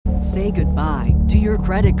Say goodbye to your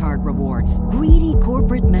credit card rewards. Greedy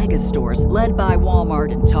corporate mega stores, led by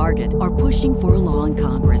Walmart and Target, are pushing for a law in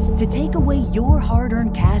Congress to take away your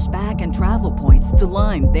hard-earned cash back and travel points to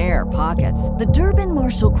line their pockets. The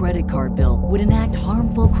Durbin-Marshall credit card bill would enact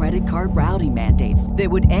harmful credit card routing mandates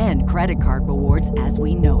that would end credit card rewards as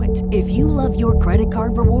we know it. If you love your credit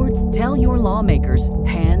card rewards, tell your lawmakers,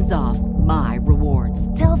 hands off my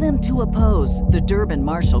rewards. Tell them to oppose the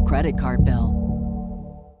Durbin-Marshall credit card bill.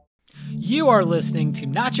 You are listening to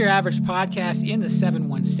Not Your Average Podcast in the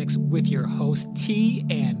 716 with your host T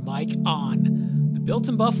and Mike on the Built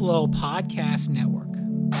in Buffalo Podcast Network.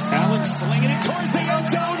 Allen slinging it towards the end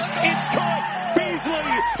zone. It's caught. Beasley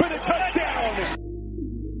for the touchdown.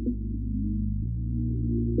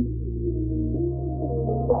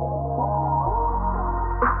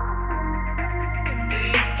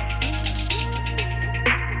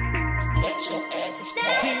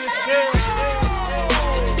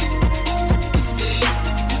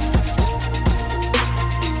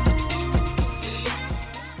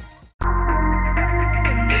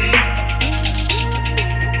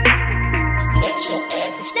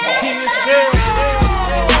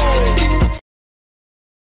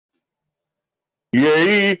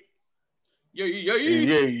 Yeah.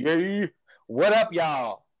 What up,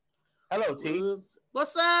 y'all? Hello, T.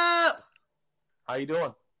 What's up? How you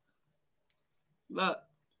doing? Look.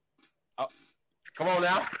 Oh, come on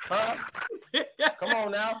now. Come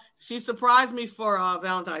on now. She surprised me for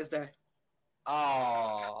Valentine's Day.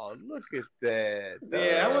 Oh, look at that.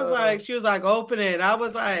 Yeah, I was like, she was like, open it. I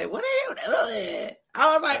was like, what are you doing?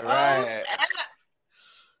 I was like, right.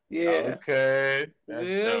 Yeah. Okay. That's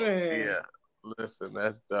dope. Man. Yeah. Listen,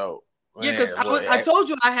 that's dope. Yeah, because I told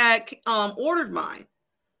you I had ordered mine.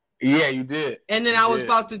 Yeah, you did. And then I was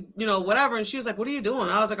about to, whatever. And she was like, what are you doing?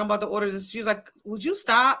 I was like, I'm about to order this. She was like, would you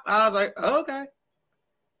stop? I was like, oh, okay.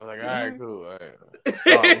 I was like, all right, cool. All right.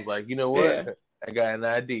 So I was like, you know what? Yeah. I got an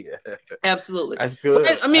idea. Absolutely. That's good.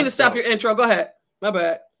 I mean to stop your intro. Go ahead. My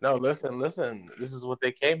bad. No, listen. This is what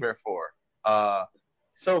they came here for.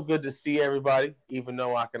 So good to see everybody, even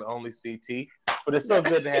though I can only see T. But it's so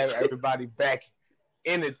good to have everybody back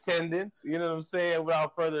in attendance. You know what I'm saying?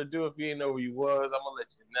 Without further ado, if you didn't know where you was, I'm gonna let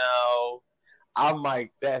you know. I'm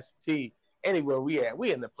Mike. That's T. Anywhere we at,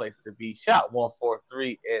 we in the place to be. Shot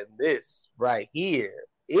 143, and this right here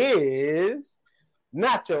is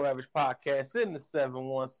Not Your Average Podcast in the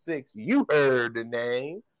 716. You heard the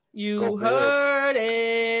name. You heard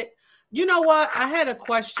it. You know what? I had a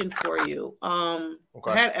question for you.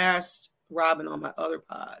 Okay. I had asked Robin on my other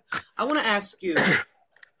pod. I want to ask you.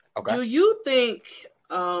 Okay. Do you think?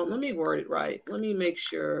 Let me word it right. Let me make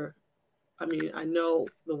sure. I mean, I know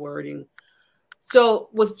the wording. So,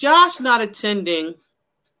 was Josh not attending?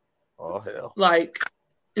 Oh hell! Like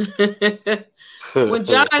when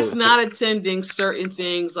Josh not attending certain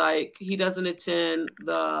things, like he doesn't attend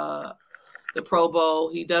the Pro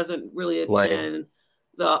Bowl. He doesn't really attend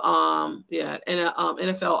the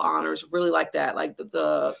NFL honors. Really like that, like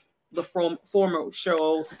the former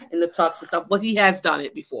show in the tux and stuff. But he has done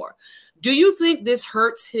it before. Do you think this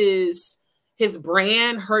hurts his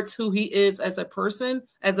brand? Hurts who he is as a person,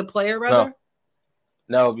 as a player, rather?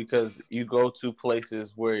 No, because you go to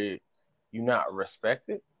places where you're not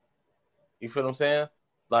respected. You feel what I'm saying?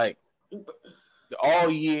 Like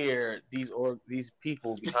all year, these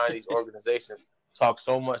people behind these organizations talk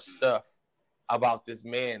so much stuff about this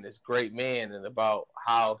man, this great man, and about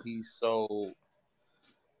how he's so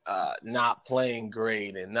not playing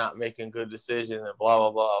great and not making good decisions and blah,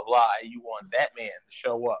 blah, blah, blah. And you want that man to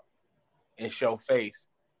show up and show face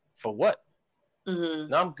for what? Mm-hmm.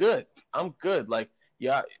 No, I'm good. Like,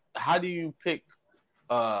 yeah, how do you pick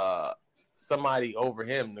somebody over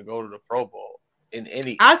him to go to the Pro Bowl in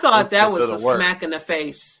any? I thought that was a smack in the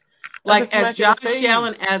face. Like as Josh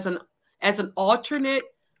Allen as an alternate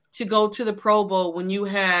to go to the Pro Bowl when you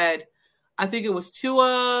had, I think it was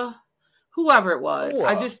Tua, whoever it was.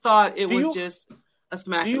 I just thought it was just a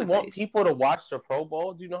smack in the face. Do you want people to watch the Pro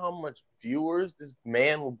Bowl? Do you know how much viewers this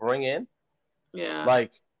man will bring in? Yeah.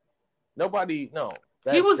 Like nobody. No.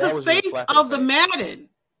 He was the face of the Madden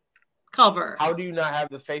cover. How do you not have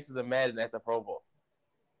the face of the Madden at the Pro Bowl?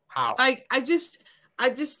 How? I just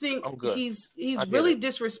think he's really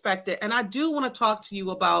disrespected. And I do want to talk to you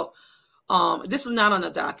about this is not on the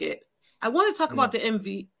docket. I want to talk about the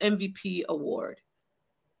MVP award.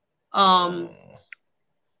 I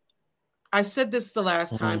said this the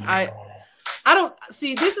last time. I don't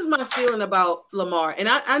see, this is my feeling about Lamar. And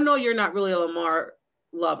I know you're not really a Lamar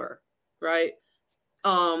lover, right?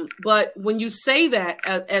 But when you say that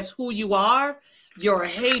as who you are, you're a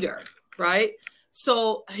hater, right?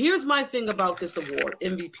 So here's my thing about this award,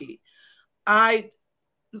 MVP.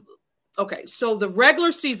 So the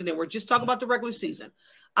regular season, and we're just talking about the regular season.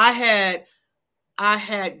 I had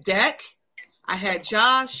Dak, I had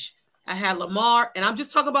Josh, I had Lamar, and I'm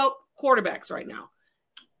just talking about quarterbacks right now.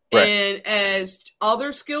 Right. And as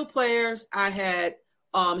other skill players, I had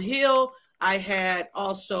Hill, I had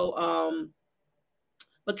also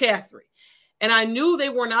McCaffrey. And I knew they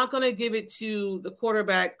were not going to give it to the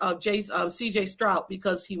quarterback of CJ Stroud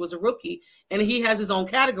because he was a rookie and he has his own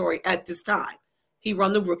category at this time. He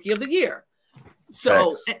won the Rookie of the Year.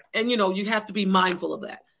 So, and you know, you have to be mindful of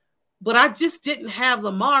that. But I just didn't have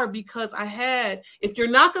Lamar because if you're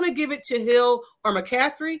not going to give it to Hill or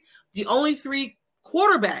McCaffrey, the only three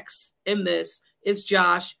quarterbacks in this is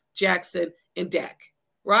Josh, Jackson, and Dak,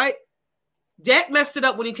 right? Dak messed it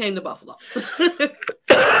up when he came to Buffalo.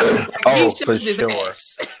 He showed his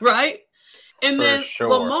ass, right? And then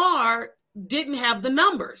Lamar didn't have the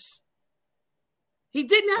numbers. He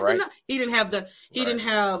didn't have he didn't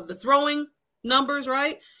have the throwing numbers,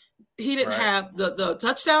 right? He didn't have the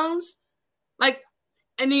touchdowns.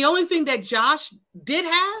 And the only thing that Josh did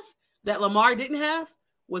have that Lamar didn't have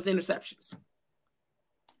was interceptions.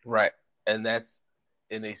 Right. And that's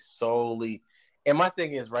and my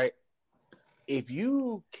thing is, right, if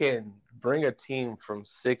you can bring a team from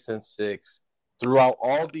 6-6 throughout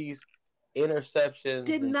all these interceptions,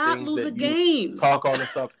 did not lose a game. Talk all this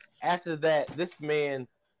stuff. After that, this man,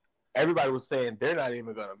 everybody was saying they're not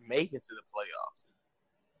even going to make it to the playoffs.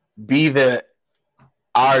 Be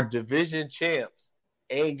our division champs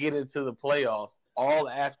and get into the playoffs all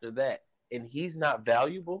after that. And he's not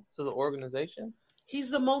valuable to the organization?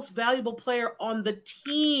 He's the most valuable player on the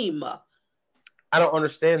team. I don't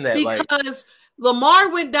understand that. Because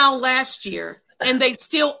Lamar went down last year and they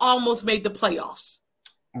still almost made the playoffs.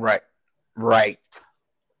 Right.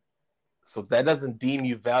 So that doesn't deem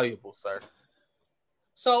you valuable, sir.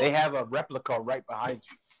 So they have a replica right behind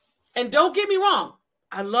you. And don't get me wrong.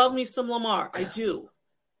 I love me some Lamar. I do.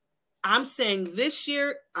 I'm saying this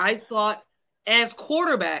year, I thought as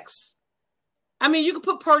quarterbacks, I mean, you could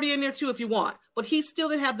put Purdy in there too if you want, but he still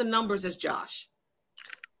didn't have the numbers as Josh.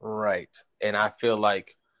 Right. And I feel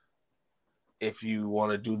like if you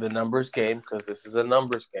want to do the numbers game, because this is a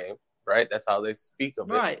numbers game, right? That's how they speak of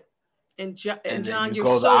it. Right. And John, you're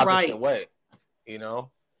so right. Way, you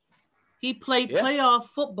know? He played playoff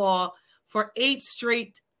football for 8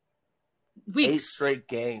 straight weeks. 8 straight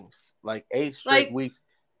games. 8 straight weeks.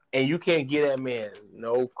 And you can't give that man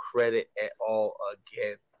no credit at all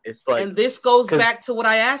again. It's and this goes back to what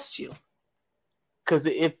I asked you. Because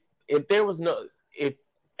if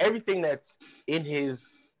everything that's in his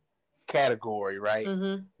category, right,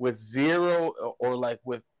 with 0 or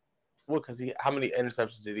with because how many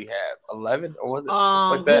interceptions did he have? 11 or was it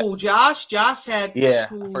like that? Who? Josh? Josh had I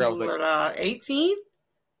forgot, was 18?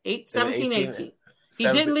 17, 18. He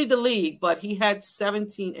didn't lead the league, but he had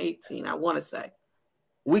 17, 18, I want to say.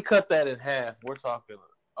 We cut that in half. We're talking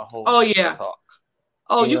a whole talk.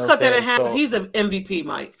 Oh, you cut that in half. So, he's an MVP,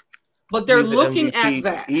 Mike. But they're looking at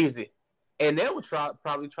that. Easy. And they would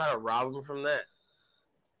probably try to rob him from that.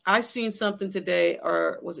 I seen something today,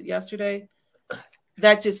 or was it yesterday,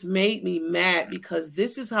 that just made me mad because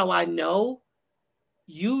this is how I know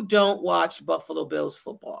you don't watch Buffalo Bills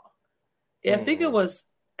football. I think it was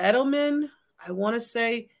Edelman, I want to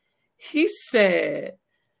say, he said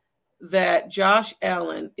that Josh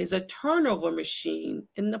Allen is a turnover machine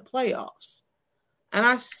in the playoffs. And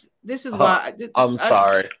this is why I'm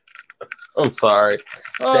sorry. I'm sorry.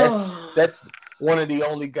 That's one of the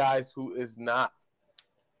only guys who is not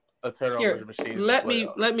a turnover machine. Let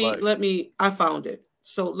me. I found it.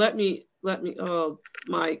 So let me. Oh,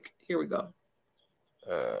 Mike, here we go.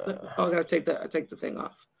 I gotta take the thing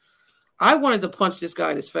off. I wanted to punch this guy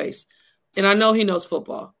in his face, and I know he knows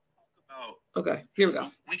football. Okay, here we go.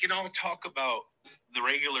 We can all talk about the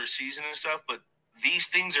regular season and stuff, but these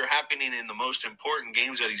things are happening in the most important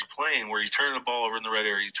games that he's playing, where he's turning the ball over in the red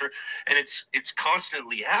area. And it's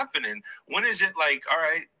constantly happening. When is it like, all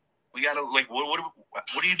right, we got to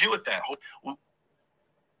what do you do with that?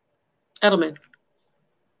 Edelman,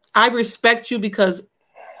 I respect you because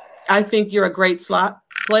I think you're a great slot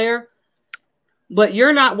player, but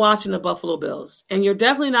you're not watching the Buffalo Bills, and you're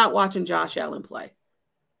definitely not watching Josh Allen play.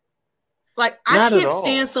 I can't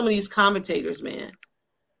stand some of these commentators, man.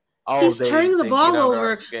 He's turning the ball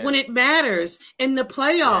over when it matters in the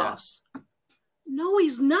playoffs. Yeah. No,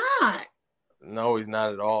 he's not. No, he's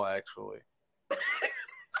not at all, actually.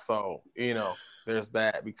 So, there's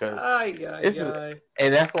that because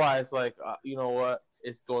and that's why it's like, you know what?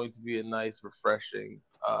 It's going to be a nice, refreshing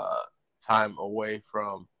time away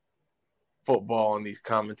from football and these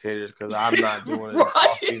commentators because I'm not doing it this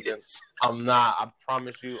offseason. I'm not. I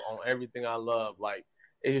promise you on everything I love. Like,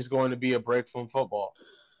 it's just going to be a break from football.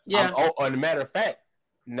 Yeah. And a matter of fact,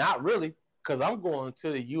 not really, because I'm going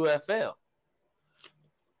to the UFL.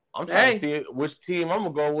 I'm trying to see which team I'm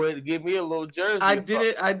gonna go with to give me a little jersey. I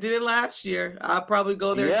did it last year. I'll probably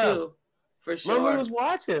go there too, for sure. Remember, we was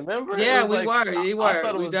watching. Remember? Yeah, we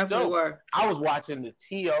were. We definitely dope. were. I was watching the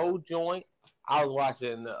TO joint. I was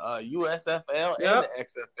watching the USFL and the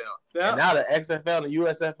XFL. Yep. And now the XFL and the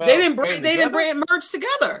USFL. They didn't bring merge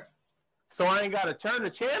together. So I ain't got to turn the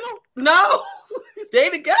channel? No, they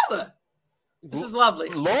together. This is lovely.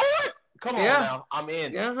 Lord, come on now. I'm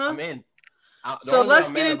in. Uh-huh. I'm in. So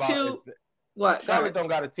let's get into what? Charlotte don't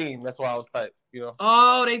got a team. That's why I was tight. You know.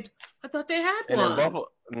 Oh, I thought they had and one.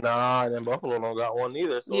 Then Buffalo don't got one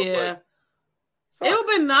either. So yeah. It would have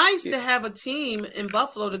been nice to have a team in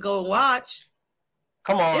Buffalo to go and watch.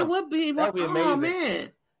 Come on. It would be. That'd be amazing. Oh,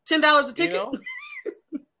 man. $10 a ticket. You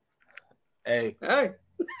know? Hey.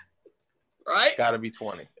 Right? Got to be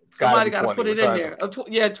 20. Somebody got to put it in there. $20.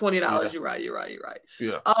 Yeah. You're right.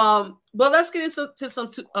 Yeah. But let's get into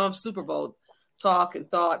some Super Bowl talk and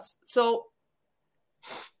thoughts. So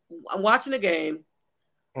I'm watching the game.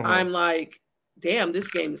 Mm-hmm. I'm like, damn, this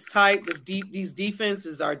game is tight. These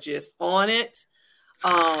defenses are just on it.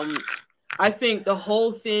 I think the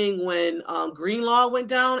whole thing when Greenlaw went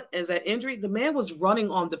down as that injury, the man was running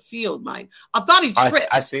on the field, Mike. I thought he tripped.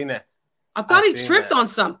 I seen that. I thought he tripped on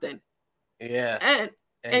something. Yeah.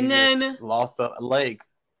 And then lost a leg.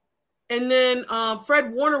 And then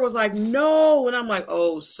Fred Warner was like, no. And I'm like,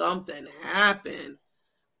 oh, something happened.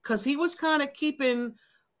 Because he was kind of keeping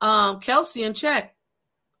Kelsey in check.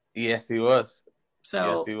 Yes, he was.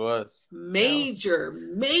 So yes, he was. Major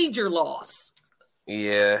loss.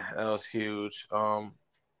 Yeah, that was huge.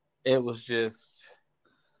 It was just,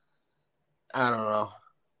 I don't know.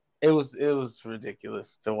 It was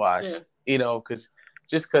ridiculous to watch. Yeah. You know,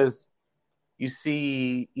 because you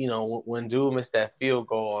see, you know, when Dude missed that field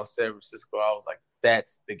goal on San Francisco, I was like,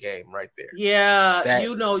 that's the game right there. Yeah, that's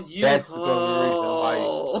the reason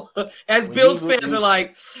why. As Bills fans are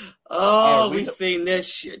like, we've seen this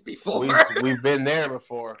shit before. We've been there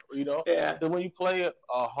before, you know? Yeah. And when you play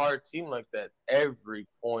a hard team like that, every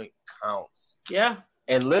point counts. Yeah.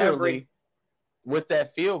 And literally, with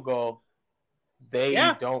that field goal, they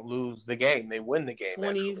don't lose the game. They win the game.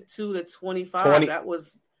 22-25. That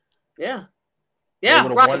was, Yeah,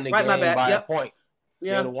 right. My bad. By a point.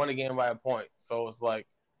 Yeah. They would have won the game by a point. So it's like,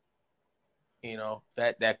 you know,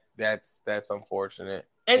 that's unfortunate.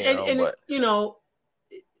 And you know,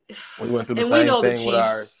 we went through the same thing with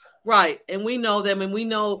ours. Right. And we know them, and we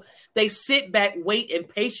know they sit back, wait, and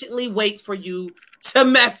patiently wait for you to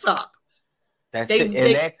mess up. That's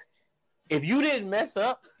it. If you didn't mess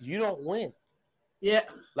up, you don't win. Yeah.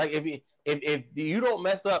 Like if you don't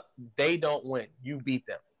mess up, they don't win. You beat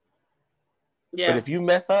them. Yeah. But if you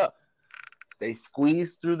mess up, they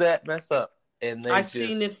squeeze through that mess up, and I've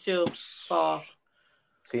seen this too. Paul.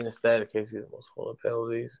 Seen the stat of KC the most holding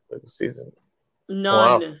penalties for the season.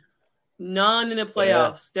 None in the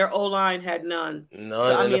playoffs. Yeah. Their O-line had none.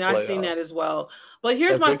 So I mean, I've seen that as well. But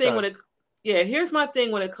here's my thing when it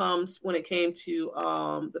came to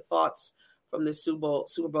the thoughts from the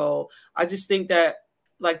Super Bowl. I just think that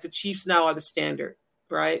like the Chiefs now are the standard,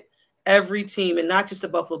 right? Every team, and not just the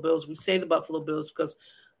Buffalo Bills. We say the Buffalo Bills because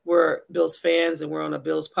we're Bills fans and we're on a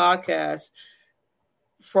Bills podcast.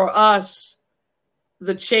 For us,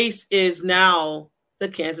 the chase is now the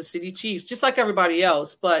Kansas City Chiefs, just like everybody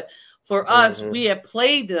else. But for us, we have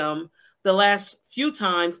played them the last few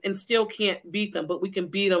times and still can't beat them, but we can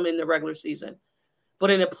beat them in the regular season. But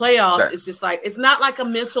in the playoffs, it's just like, it's not like a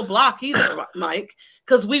mental block either, Mike,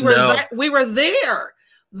 because we were there.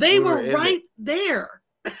 They were right there.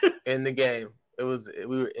 In the game. We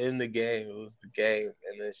were in the game. It was the game.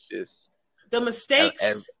 And it's just the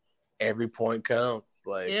mistakes. Every point counts.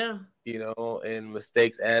 Like, yeah, you know, and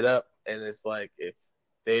mistakes add up. And it's like, if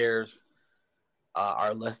theirs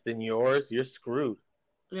are less than yours, you're screwed.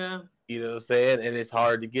 Yeah. You know what I'm saying? And it's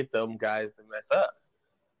hard to get them guys to mess up.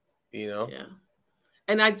 You know? Yeah.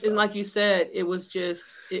 And like you said, it was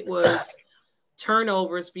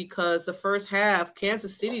turnovers because the first half,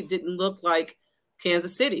 Kansas City didn't look like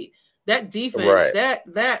Kansas City. That defense, right.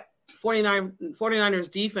 that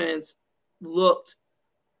 49ers defense looked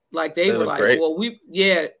like they were like, great.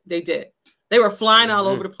 They did. They were flying all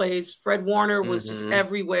over the place. Fred Warner was just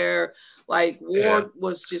everywhere. Like Ward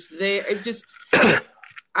was just there. It just,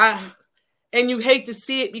 and you hate to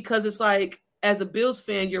see it because it's like, as a Bills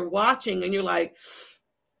fan, you're watching and you're like,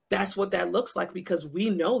 that's what that looks like because we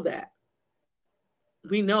know that.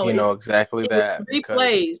 We know you know exactly that. 3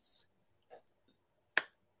 plays.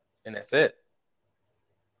 And that's it.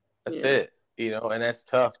 That's it. You know, and that's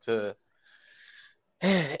tough to.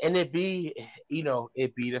 And it be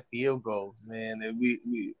the field goals, man. And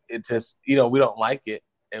it just, we don't like it,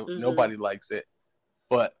 and nobody likes it.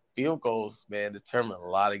 But field goals, man, determine a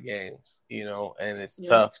lot of games, and it's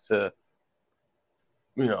tough to,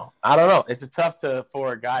 I don't know. It's tough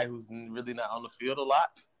for a guy who's really not on the field a lot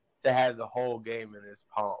to have the whole game in his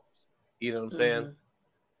palms. You know what I'm saying?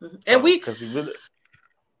 Mm-hmm. So, and because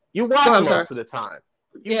you watch most of the time.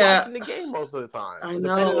 You're watching the game most of the time. I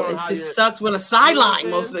know. It just sucks when a sideline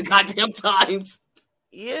most of the goddamn times.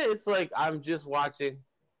 Yeah, it's like I'm just watching,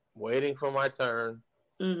 waiting for my turn,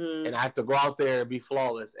 and I have to go out there and be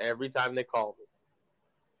flawless every time they call me.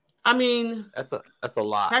 I mean, that's a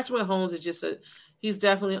lot. Patrick Mahomes is just he's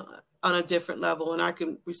definitely on a different level, and I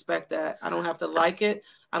can respect that. I don't have to like it.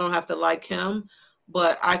 I don't have to like him.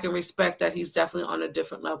 But I can respect that he's definitely on a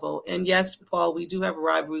different level. And yes, Paul, we do have a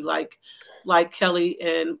rivalry like Kelly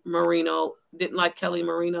and Marino. Didn't like Kelly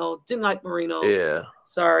Marino. Didn't like Marino. Yeah.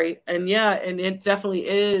 Sorry. And and it definitely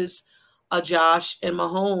is a Josh and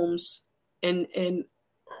Mahomes. And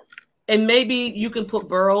maybe you can put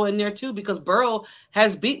Burrow in there too, because Burrow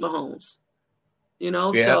has beat Mahomes.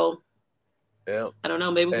 So I don't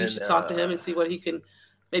know. Maybe we should talk to him and see what he can.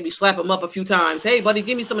 Maybe slap him up a few times. Hey, buddy,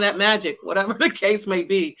 give me some of that magic, whatever the case may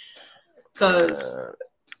be. Because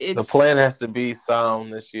the plan has to be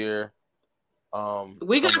sound this year.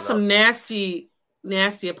 We got some nasty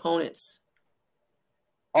opponents.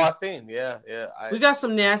 Oh, I've seen. Yeah. We got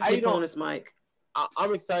some nasty opponents, Mike.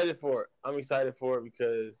 I'm excited for it. I'm excited for it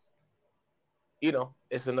because,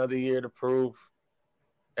 it's another year to prove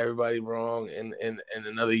everybody wrong and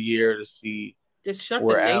another year to see. Just shut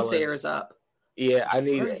the naysayers up. Yeah, I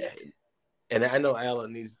need it. And I know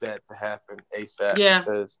Allen needs that to happen ASAP. Yeah.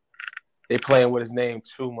 Because they're playing with his name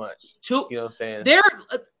too much. You know what I'm saying?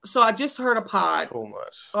 So I just heard a pod. Too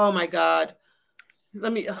much. Oh, my God.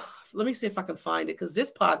 Let me see if I can find it, because this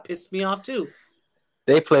pod pissed me off, too.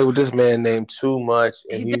 They play with this man name too much,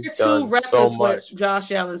 and he's done so much. With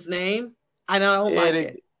Josh Allen's name. I don't like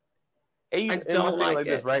it. I don't like it.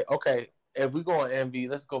 This, right? Okay, if we go on MVP,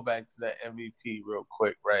 let's go back to that MVP real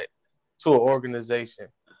quick, right? To an organization.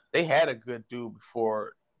 They had a good dude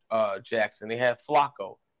before Jackson. They had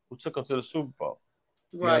Flacco, who took them to the Super Bowl.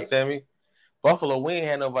 You understand me? Buffalo, we ain't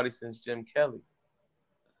had nobody since Jim Kelly.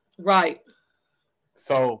 Right.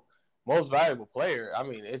 So, most valuable player, I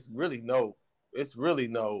mean, it's really no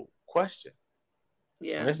question.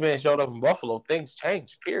 Yeah. When this man showed up in Buffalo, things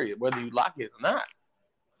changed, period, whether you like it or not.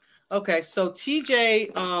 Okay, so T.Y.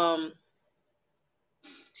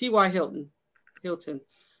 Hilton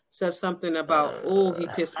said something about, he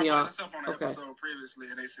pissed me off. On an episode previously,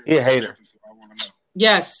 and they said, hater. I want to know.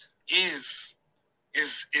 Yes. Is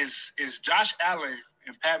Josh Allen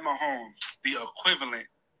and Pat Mahomes the equivalent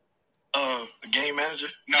of a game manager?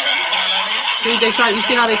 No. You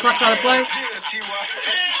see how they try to play?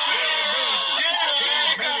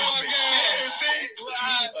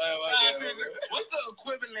 What's the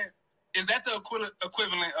equivalent? Is that the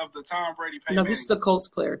equivalent of the Tom Brady? No, this is the Colts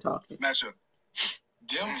player talking. Matchup.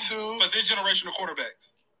 Them two. But this generation of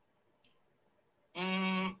quarterbacks.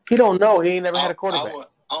 He don't know. He ain't never had a quarterback.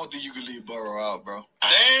 I don't think you can leave Burrow out, bro.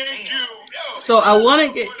 Thank you. So I want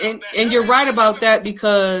to get, and you're right about that,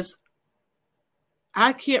 because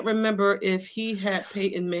I can't remember if he had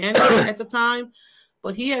Peyton Manning at the time,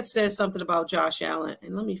 but he had said something about Josh Allen.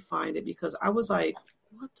 And let me find it, because I was like,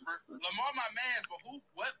 what the fuck? Lamar my man's, but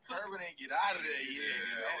what Urban ain't get out of there yet.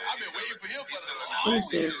 I've been waiting for him for Let me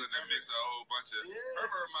see. That mix a whole bunch of.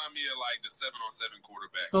 Urban remind me of like the 7-on-7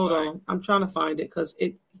 quarterbacks. Hold on, I'm trying to find it, because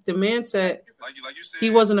the man said like you said,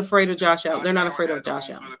 he wasn't afraid of Josh Allen. They're not afraid of Josh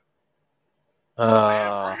Allen.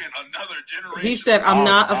 He said, "I'm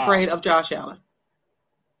not afraid of Josh Allen."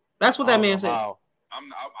 That's what that man said. Wow.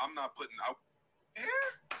 I'm not putting out.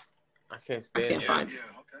 Yeah. I can't stand. I can't find it.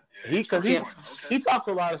 Yeah, okay. He talks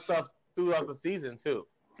a lot of stuff throughout the season too.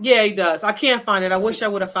 Yeah, he does. I can't find it. I wish I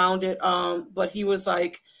would have found it. But he was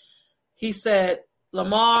like, he said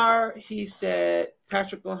Lamar, he said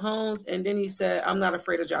Patrick Mahomes, and then he said, "I'm not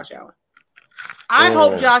afraid of Josh Allen." I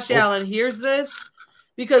hope Josh Allen hears this,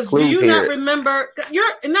 because do you not remember? You're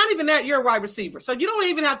not even that. You're a wide receiver, so you don't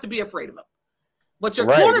even have to be afraid of him. But your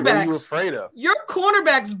quarterbacks, you afraid of? Your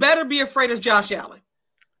quarterbacks better be afraid of Josh Allen.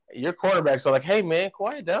 Your quarterbacks are like, "Hey man,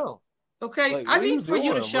 quiet down." Okay, like, I need for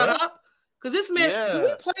you to shut up, because this man. Yeah. Do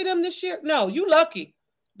we play them this year? No, you lucky.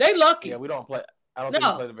 They lucky. Yeah, we don't play. I don't think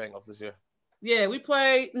we play the Bengals this year. Yeah, we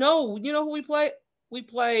play. No, you know who we play? We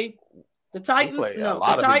play the Titans.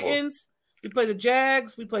 The Titans. We play the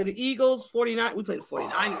Jags. We play the Eagles. 49. We play the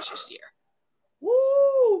 49ers this year.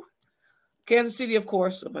 Woo! Kansas City, of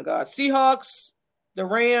course. Oh, my God. Seahawks, the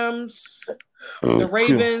Rams, the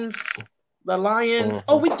Ravens, the Lions.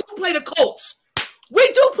 Oh, we do play the Colts. We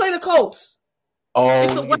do play the Colts.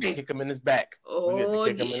 Oh, we get to kick him in his back. Oh,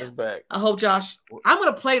 him in his back. I hope, Josh. I'm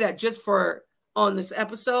going to play that just on the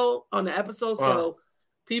episode, so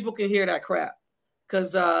people can hear that crap.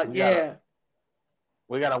 Because,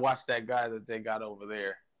 we got to watch that guy that they got over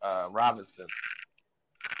there, Robinson.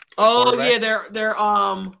 Oh, yeah, their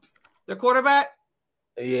quarterback?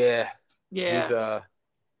 Yeah. Yeah.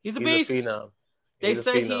 He's a beast. A phenom. They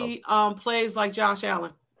say he plays like Josh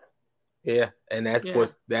Allen. Yeah, and that's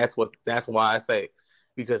why I say,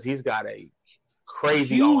 because he's got a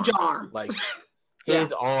crazy huge arm. Like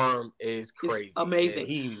his arm is crazy. It's amazing.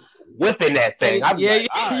 He whipping that thing. He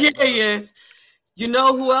is. You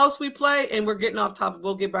know who else we play? And we're getting off topic.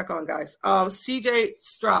 We'll get back on, guys. CJ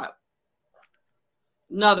Stroud.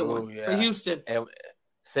 Another one for Houston. And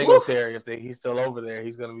Singletary, if he's still over there,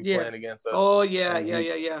 he's going to be playing against us. Oh, yeah.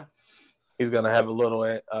 He's going to have a little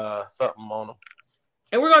something on him.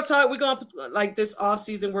 And we're going to like this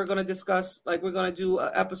offseason, we're going to discuss, like we're going to do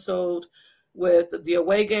an episode with the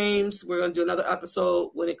away games. We're going to do another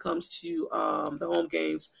episode when it comes to the home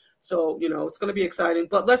games. So, it's going to be exciting.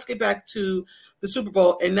 But let's get back to the Super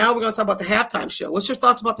Bowl. And now we're going to talk about the halftime show. What's your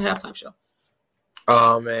thoughts about the halftime show?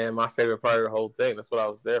 Oh, man, my favorite part of the whole thing. That's what I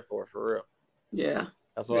was there for real. Yeah.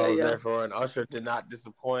 That's what I was there for. And Usher did not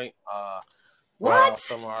disappoint. What?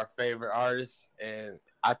 Some of our favorite artists. And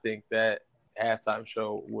I think that halftime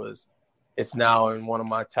show it's now in one of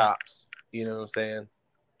my tops. You know what I'm saying?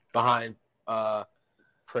 Behind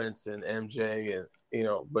Prince and MJ and,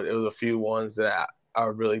 but it was a few ones that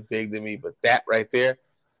are really big to me. But that right there,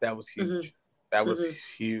 that was huge. Mm-hmm. That was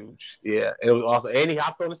thhuge. Yeah. It was also, and he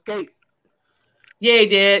hopped on the skates. Yeah, he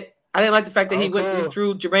did. I didn't like the fact that he went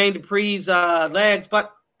through Jermaine Dupri's legs,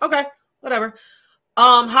 but okay, whatever.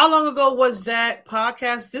 How long ago was that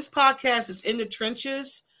podcast? This podcast is In the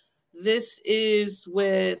Trenches. This is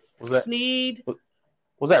with Sneed.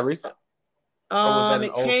 Was that recent?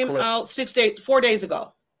 It came out 4 days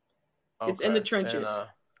ago. Okay. It's In the Trenches.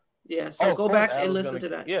 So go back and listen to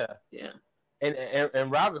that. Yeah.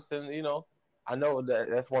 And Robinson, I know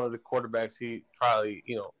that's one of the quarterbacks he probably,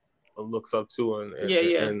 looks up to,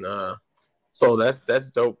 and so that's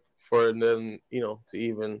dope for them, to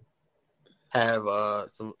even have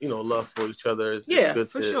some, love for each other. It's good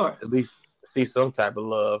for sure. At least see some type of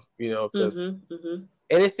love, because and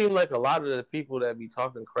it seemed like a lot of the people that be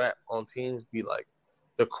talking crap on teams be like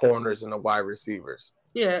the corners and the wide receivers.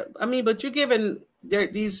 Yeah, I mean, but you're giving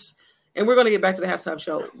these, and we're going to get back to the halftime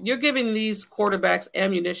show. You're giving these quarterbacks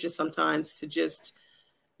ammunition sometimes to just,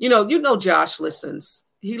 Josh listens.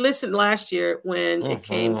 He listened last year when it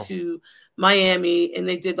came to Miami and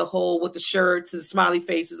they did the whole with the shirts and smiley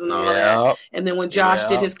faces and all of that. And then when Josh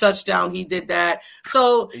did his touchdown, he did that.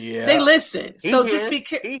 So they listen. So just be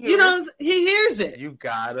careful. He hears it. You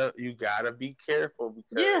gotta be careful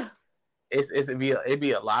because it'd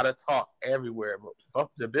be a lot of talk everywhere. But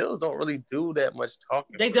the Bills don't really do that much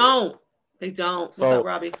talking. They don't. What's up,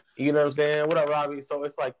 Robbie? You know what I'm saying? What up, Robbie? So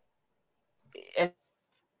it's like,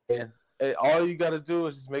 all you got to do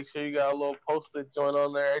is just make sure you got a little post-it joint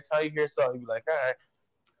on there. Every time you hear something, you be like,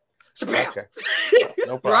 all right. Okay.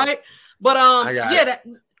 No problem. Right? But,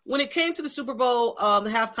 when it came to the Super Bowl, the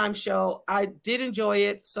halftime show, I did enjoy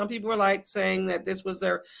it. Some people were saying that this was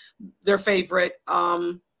their favorite.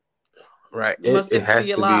 Right. It has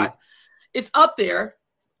to be. It's up there.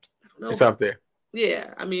 It's up there.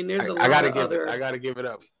 Yeah. I mean, there's a lot of other. I got to give it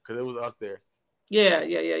up because it was up there.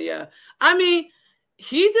 Yeah. I mean,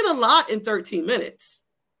 he did a lot in 13 minutes.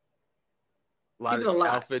 He did a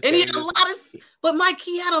lot. And he had a lot of, but Mike,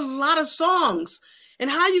 he had a lot of songs. And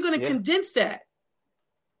how are you going to condense that?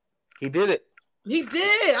 He did it. He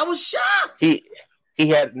did. I was shocked. He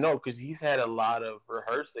had, because he's had a lot of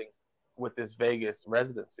rehearsing with this Vegas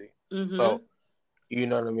residency. Mm-hmm. So, you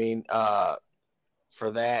know what I mean? For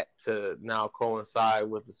that to now coincide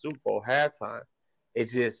with the Super Bowl halftime, it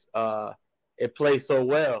just, it played so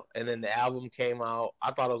well, and then the album came out.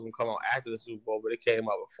 I thought it was going to come out after the Super Bowl, but it came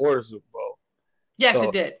out before the Super Bowl. Yes, so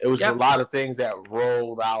it did. It was a lot of things that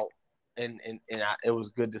rolled out, and it was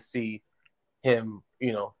good to see him,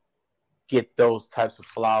 get those types of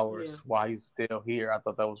flowers while he's still here. I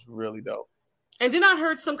thought that was really dope. And then I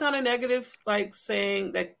heard some kind of negative,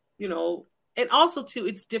 saying that, and also, too,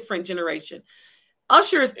 it's different generation.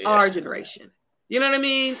 Usher is our generation. You know what I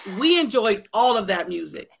mean? We enjoyed all of that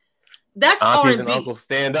music. That's Aunties R&B. and Uncle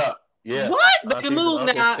stand up. Yeah. What? But you move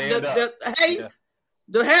now.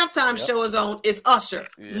 The halftime show is on. It's Usher.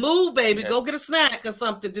 Yeah. Move, baby. Yes. Go get a snack or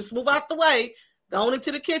something. Just move out the way. Go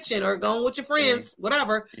into the kitchen or go with your friends,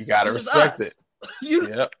 whatever. You gotta This is respect us. it. You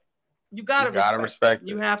gotta respect it.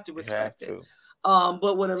 You have to respect You it. have to.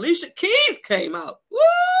 But when Alicia Keys came out,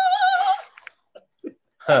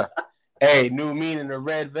 woo! Hey, new meaning of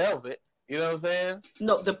Red Velvet. You know what I'm saying?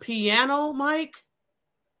 No, the piano, Mike.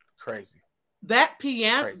 Crazy. That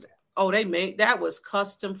piano. Crazy. Oh, they made that was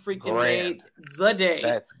custom freaking made Grand. the day.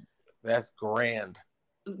 That's grand.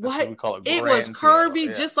 That's what we call it. It Grand was curvy,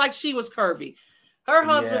 piano, yeah. just like she was curvy. Her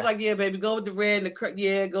husband's Yeah. like, yeah, baby, go with the red and the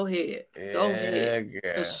yeah, go ahead. Go ahead.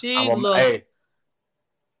 Yeah. 'Cause she Hey, looked.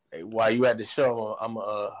 while you at the show, I'm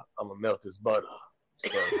gonna melt this butter.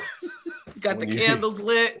 So Got the when you- candles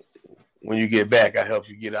lit. when you get back, I help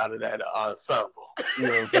you get out of that ensemble. You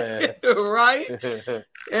know what I'm Right? saying?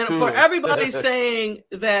 And Cool. for everybody saying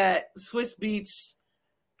that Swiss Beats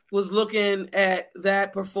was looking at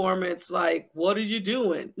that performance like, what are you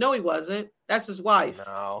doing? No, he wasn't. That's his wife.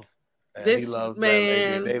 No. And This he loves man,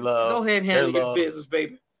 that lady. They love. go ahead and handle your business,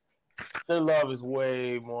 baby. Their love is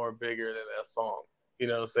way more bigger than that song. You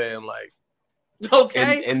know what I'm saying? Like,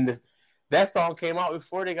 Okay. and that song came out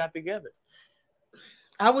before they got together.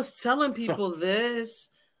 I was telling people this.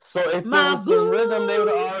 So if My there was some rhythm, they would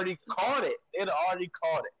boo. have already caught it.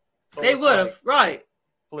 So They it's would have, like, right.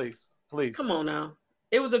 Please. Come on now.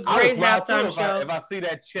 It was a I great would smile too halftime show. if I see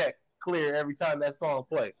that check clear every time that song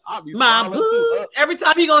play. I'll be My smiling boo. too. Every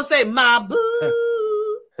time you're going to say, my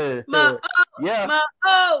boo. My Yeah. My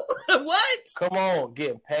what? Come on,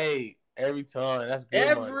 getting paid every time. That's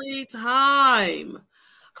good money. Every time.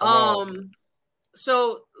 Come on.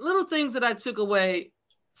 So little things that I took away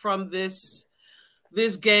from this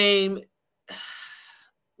game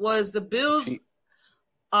was the Bills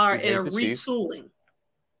are in a retooling,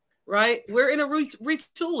 right? We're in a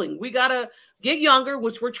retooling. We got to get younger,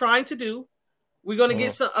 which we're trying to do. We're going to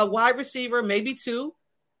get a wide receiver, maybe two.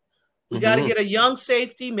 We got to get a young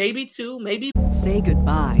safety, maybe two, maybe. Say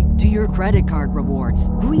goodbye to your credit card rewards.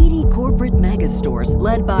 Greedy corporate mega stores,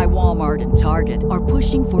 led by Walmart and Target, are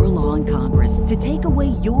pushing for a law in Congress to take away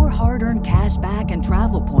your hard-earned cash back and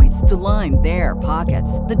travel points to line their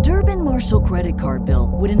pockets. The Durbin-Marshall credit card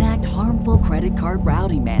bill would enact harmful credit card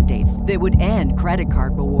routing mandates that would end credit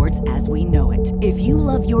card rewards as we know it. If you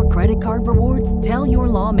love your credit card rewards, tell your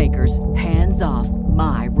lawmakers, hands off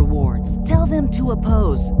my rewards. Tell them to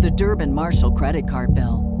oppose the Durbin-Marshall credit card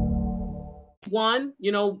bill. One,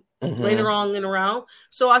 later on in the round.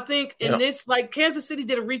 So I think in this, like Kansas City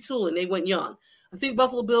did a retool and they went young. I think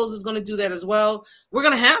Buffalo Bills is going to do that as well. We're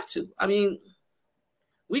going to have to. I mean,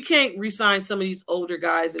 we can't re-sign some of these older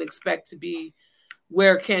guys and expect to be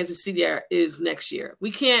where Kansas City is next year.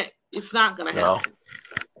 We can't. It's not going to happen.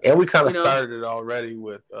 And we kind of started it already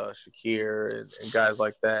with Shakir and guys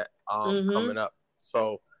like that coming up.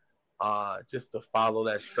 So just to follow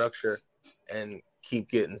that structure and keep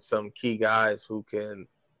getting some key guys who can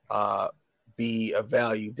be a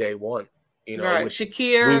value day one. Right.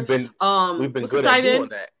 Shakir. We've been good at doing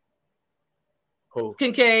that. Who?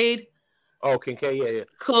 Kincaid. Oh, Kincaid, yeah.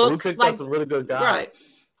 Cook. We picked up some really good guys right.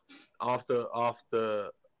 off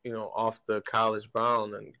the college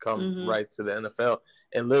bound and come right to the NFL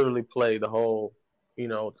and literally play the whole,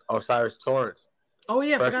 Osiris Torrance. Oh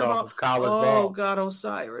yeah, fresh off of college ball. Oh God,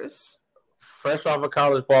 Osiris. Fresh off of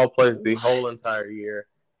college ball, plays the whole entire year.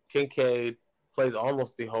 Kincaid plays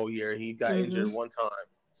almost the whole year. He got injured one time.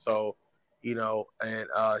 So, and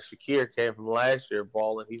Shakir came from last year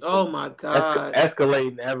balling. He's my God,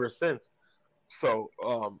 escalating ever since. So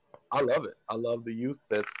I love it. I love the youth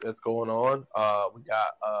that's going on. We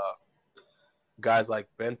got guys like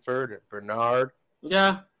Benford and Bernard.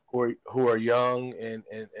 Yeah. Who are young and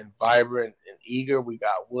vibrant and eager. We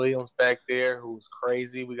got Williams back there who's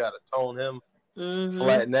crazy. We got to tone him,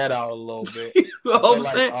 flatten that out a little bit.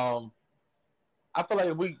 I feel like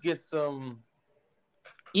if we get some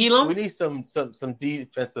Elam, we need some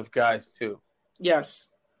defensive guys too. Yes,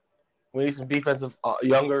 we need some defensive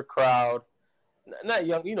younger crowd, not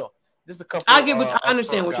young. Just a couple. I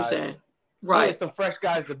understand what you're saying. Right, some fresh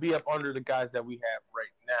guys to be up under the guys that we have right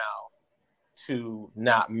now. To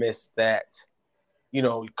not miss that,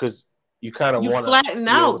 because you kind of want to flatten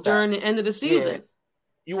out during the end of the season. Yeah,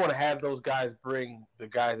 you want to have those guys bring the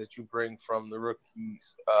guys that you bring from the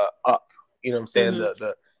rookies up. You know what I'm saying?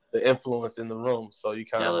 The influence in the room. So you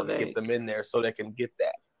kind of want to get them in there so they can get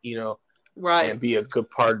that, right, and be a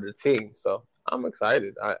good part of the team. So I'm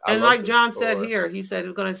excited. And like John said here, he said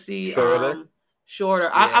we're going to see shorter.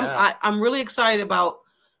 Yeah. I'm really excited about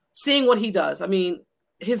seeing what he does. I mean.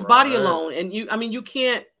 His body alone, and you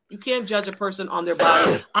can't You can't judge a person on their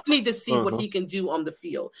body. I need to see what he can do on the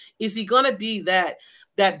field. Is he going to be that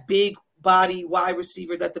big body wide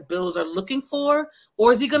receiver that the Bills are looking for,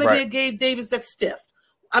 or is he going to be a Gabe Davis that's stiff?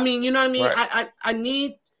 I mean, you know what I mean? Right. I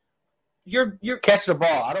need your catch the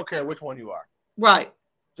ball. I don't care which one you are. Right.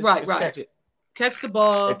 Just catch it. Catch the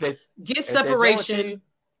ball. Get separation.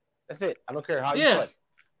 That's it. I don't care how you play.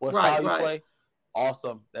 What style you play.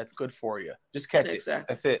 Awesome. That's good for you. Just catch it.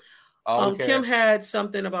 That's it. Kim had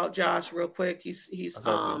something about Josh real quick. He's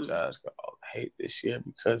Josh. I hate this year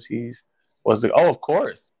because of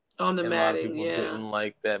course. On the matting, didn't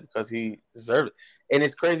like that because he deserved it. And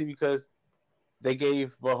it's crazy because they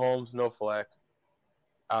gave Mahomes no flack,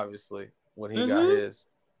 obviously, when he got his.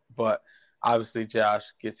 But obviously Josh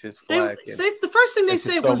gets his flack. The first thing they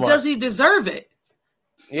said was, does he deserve it?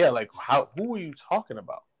 Yeah, like who are you talking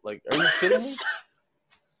about? Like, are you kidding me?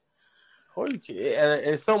 Who are you kidding? And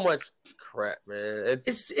it's so much crap, man.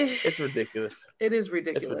 It's ridiculous. It is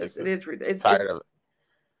ridiculous. It is ridiculous. It's tired of it.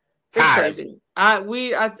 It's crazy.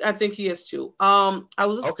 I think he is too. I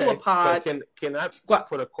was listening to a pod. So can I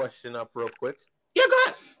put a question up real quick? Yeah, go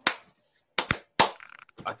ahead.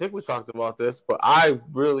 I think we talked about this, but I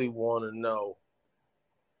really want to know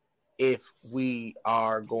if we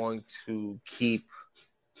are going to keep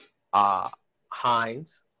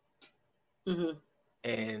Hines and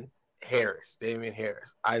Damian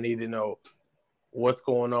Harris. I need to know what's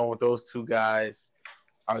going on with those two guys.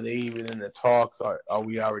 Are they even in the talks? Are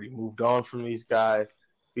we already moved on from these guys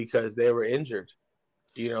because they were injured?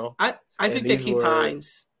 You know, I think they keep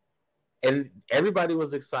Hines. And everybody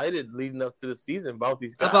was excited leading up to the season about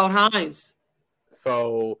these guys. About Hines.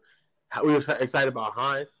 So we were excited about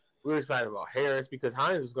Hines. We were excited about Harris because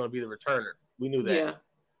Hines was going to be the returner. We knew that. Yeah.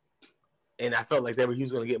 And I felt like he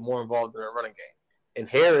was going to get more involved in the running game. And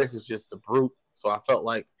Harris is just a brute. So I felt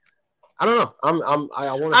like, I don't know. I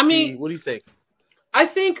want to see. What do you think? I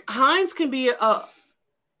think Hines can be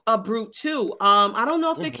a brute too. I don't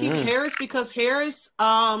know if they keep Harris because Harris,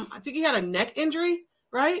 I think he had a neck injury,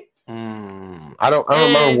 right? I don't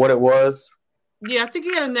remember what it was. Yeah, I think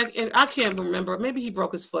he had a neck, and I can't remember. Maybe he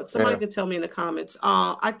broke his foot. Somebody can tell me in the comments.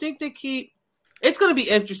 I think they keep. It's going to be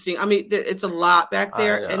interesting. I mean, it's a lot back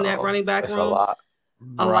there in that running back room.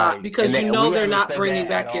 A lot because they're not bringing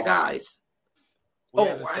back your guys. We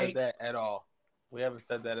haven't said that at all. We haven't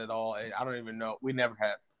said that at all. And I don't even know. We never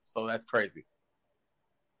have. So that's crazy.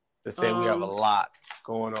 To say we have a lot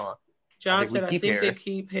going on. John said, I think they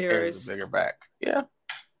keep Harris. Harris is a bigger back. Yeah.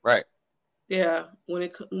 Right. Yeah. When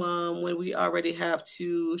we already have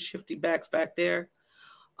two shifty backs back there.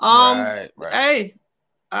 Right. Hey,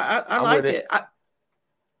 I like it.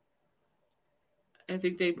 I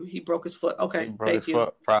think he broke his foot. Okay. Thank you.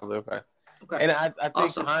 Foot, probably. Okay. And I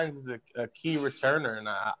think Hines is a key returner, and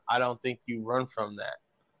I don't think you run from that.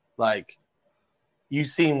 Like, you've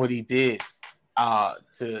seen what he did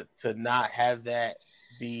to not have that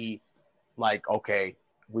be like, okay,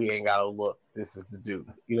 we ain't got to look. This is the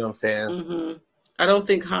dude. You know what I'm saying? Mm-hmm. I don't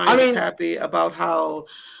think Hines is happy about how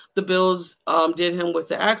the Bills did him with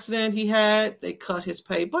the accident he had. They cut his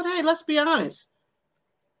pay. But, hey, let's be honest.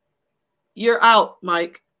 You're out,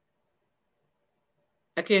 Mike.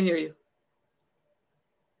 I can't hear you.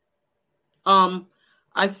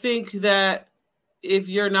 I think that if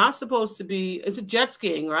you're not supposed to be, it's a jet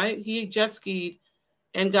skiing, right? He jet skied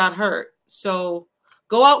and got hurt. So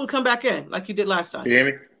go out and come back in like you did last time. You hear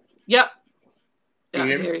me? Yep. Yeah, I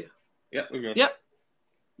hear you. Yep, we're good. Yep.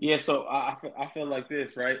 Yeah, so I feel like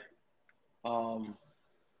this, right? What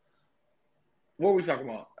were we talking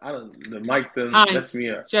about? The mic thing messed me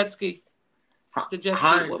up. Jet ski. The jet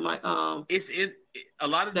ski with my It's a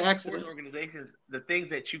lot of the accident organizations, the things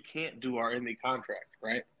that you can't do are in the contract,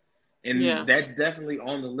 right? And that's definitely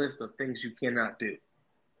on the list of things you cannot do.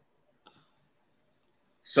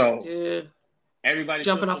 So everybody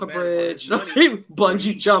jumping off a bridge,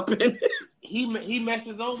 bungee jumping. he messed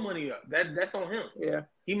his own money up. That's on him. Yeah,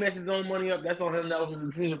 he messed his own money up. That's on him. That was a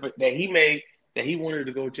decision that he made, that he wanted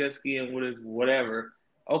to go jet skiing with his whatever.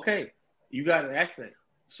 Okay, you got an accident.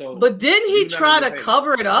 So, but didn't he try to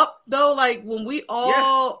cover it up though? Like when we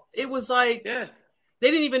all, it was like they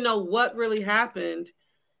didn't even know what really happened,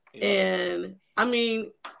 and I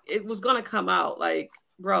mean, it was gonna come out. Like,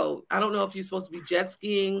 bro, I don't know if you're supposed to be jet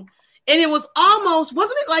skiing, and it was almost,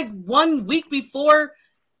 wasn't it like 1 week before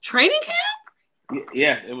training camp?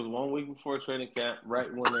 Yes, it was 1 week before training camp, right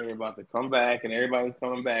when they were about to come back, and everybody was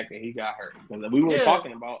coming back, and he got hurt. Because we were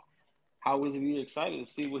talking about. How was he excited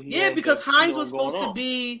to see what he had? Because Hines was supposed to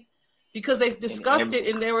be, because they discussed it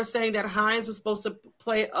and they were saying that Hines was supposed to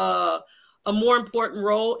play a more important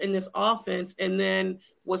role in this offense, and then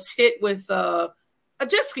was hit with a a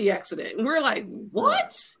jet ski accident. And we're like,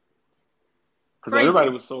 what? Because everybody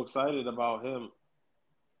was so excited about him.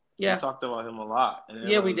 Yeah. We talked about him a lot. And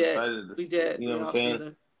yeah, we did. We did. You know what I'm saying?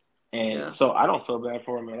 Season. And so I don't feel bad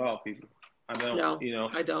for him at all, people. I don't. No, you know,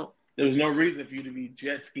 I don't. There's no reason for you to be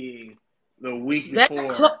jet skiing the week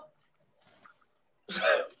before.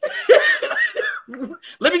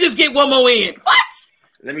 Let me just get one more in. What?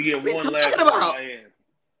 Let me get one last one in.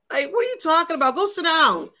 Like, what are you talking about? Go sit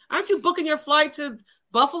down. Aren't you booking your flight to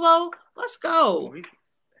Buffalo? Let's go. Oh,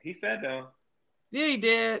 he sat down. Yeah, he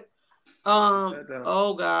did.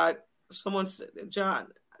 Oh God. Someone said, John.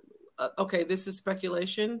 Okay, this is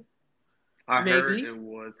speculation. I heard it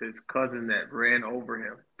was his cousin that ran over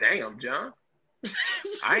him. Damn, John.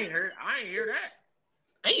 I ain't hear that.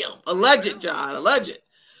 Damn. Alleged, John. Alleged.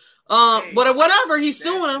 But whatever, he's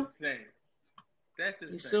suing him. That's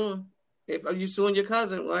insane. He's suing. Are you suing your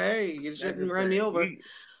cousin? Well, hey, you shouldn't run me over.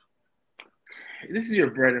 This is your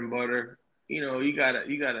bread and butter. You know, you gotta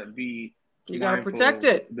be. You gotta protect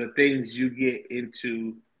it. The things you get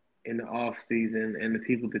into in the off season and the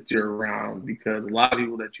people that you're around, because a lot of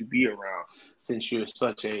people that you be around, since you're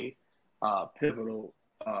such a pivotal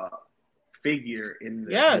figure in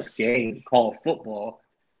this game called football,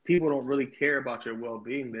 people don't really care about your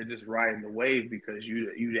well-being. They're just riding the wave because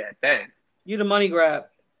you that thing. You the money grab.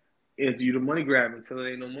 It's you the money grab until there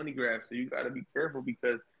ain't no money grab. So you got to be careful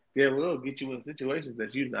because they will get you in situations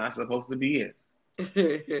that you're not supposed to be in.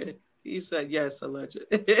 He said yes,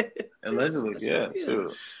 allegedly. Allegedly, yeah, sure.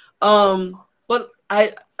 But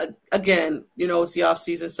I again, you know, it's the off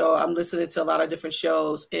season, so I'm listening to a lot of different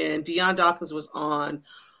shows. And Deion Dawkins was on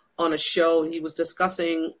a show, and he was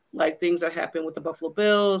discussing like things that happened with the Buffalo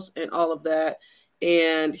Bills and all of that.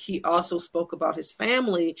 And he also spoke about his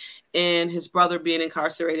family and his brother being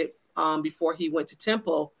incarcerated before he went to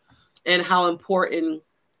Temple, and how important,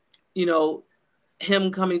 you know,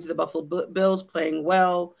 him coming to the Buffalo Bills, playing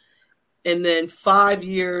well. And then 5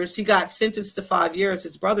 years, he got sentenced to 5 years,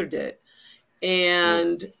 his brother did.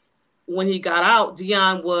 And when he got out,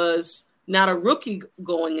 Deion was not a rookie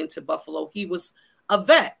going into Buffalo. He was a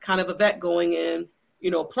vet going in,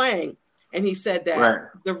 you know, playing. And he said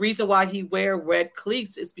that the reason why he wear red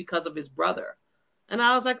cleats is because of his brother. And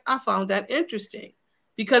I was like, I found that interesting.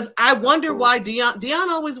 Because I wonder why Deion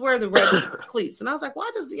always wear the red cleats. And I was like,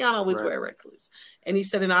 why does Deion always wear red cleats? And he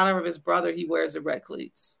said in honor of his brother, he wears the red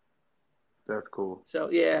cleats. That's cool. So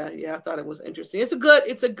yeah, I thought it was interesting. It's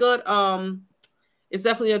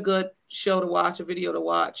definitely a good show to watch, a video to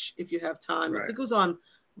watch if you have time. I think it was on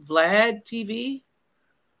Vlad TV.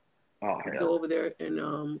 Oh, go over there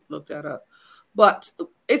and look that up. But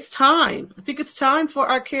it's time. I think it's time for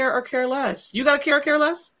our care or care less. You got a care or care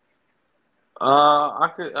less? I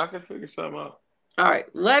could figure something out. All right,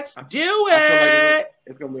 let's do it. Like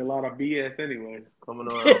it's gonna be a lot of BS anyway coming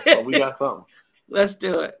on, but we got something. Let's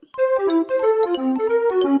do it.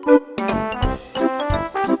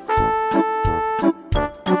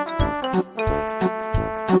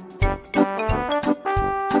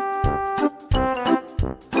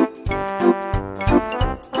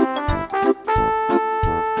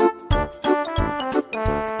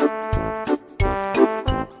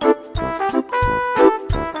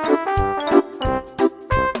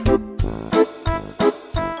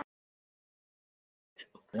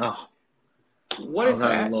 Oh. What is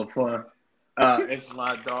that? A little fun. It's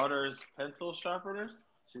my daughter's pencil sharpeners.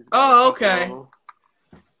 Okay.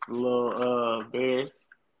 Little bears.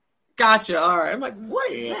 Gotcha. All right. I'm like,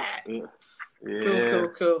 what is that? Yeah.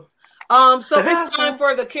 Cool. So it's time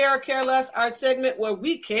for the care or care less, our segment where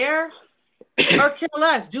we care or care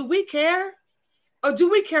less. Do we care or do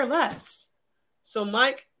we care less? So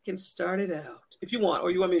Mike can start it out if you want,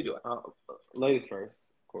 or you want me to do it? Ladies first,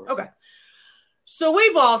 of course. Okay. So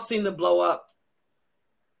we've all seen the blow up.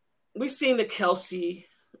 We've seen the Kelsey.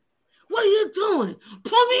 What are you doing?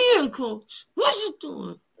 Put me in, coach. What you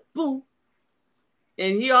doing? Boom.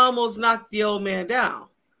 And he almost knocked the old man down.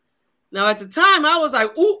 Now, at the time, I was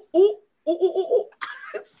like, ooh, ooh, ooh, ooh, ooh.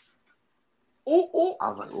 Ooh, ooh. I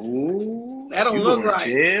was like, ooh. That don't look right.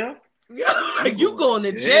 Jail? You going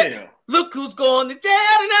to jail. Look who's going to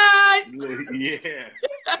jail tonight. Yeah.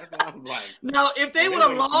 That's what I was like. Now, if they would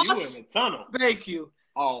have lost. You in the tunnel. Thank you.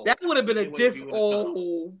 Oh, that would have been a different.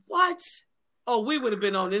 Oh, what? Oh, we would have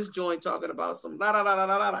been on this joint talking about some la la la la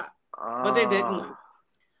la la. But they didn't.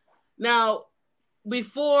 Now,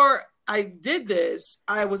 before I did this,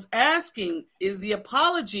 I was asking, is the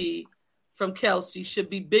apology from Kelsey should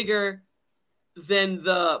be bigger than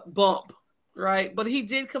the bump, right? But he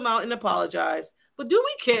did come out and apologize. But do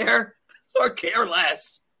we care or care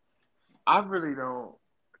less? I really don't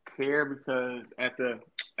care because at the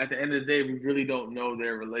at the end of the day, we really don't know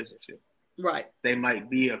their relationship. Right. They might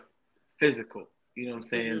be a physical. You know what I'm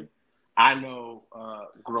saying? Mm-hmm. I know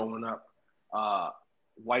growing up,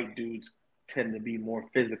 white dudes tend to be more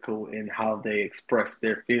physical in how they express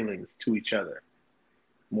their feelings to each other.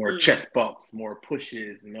 More chest bumps, more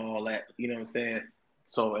pushes, and all that. You know what I'm saying?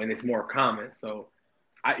 So, and it's more common. So,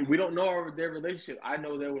 we don't know their relationship. I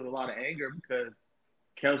know there was a lot of anger because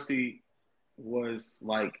Kelsey was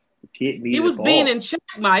like, "Get me." He was being in check,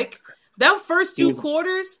 Mike. That first two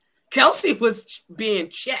quarters, Kelsey was being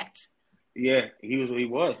checked. Yeah, he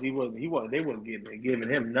was. They weren't giving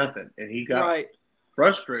him nothing, and he got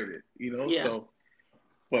frustrated. You know, so.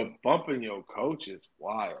 But bumping your coach is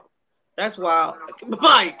wild. That's wild,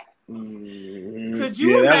 Mike. Could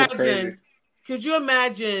you imagine? Could you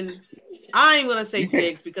imagine? I ain't gonna say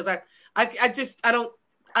Diggs because I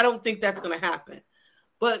don't think that's gonna happen.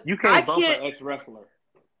 But you can't bump an ex-wrestler.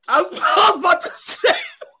 I was about to say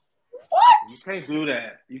what? You can't do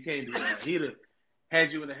that. He'd have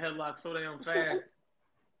had you in a headlock so damn fast.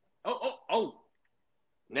 Oh!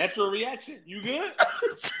 Natural reaction. You good?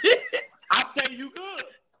 I say you good.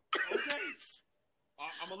 Okay.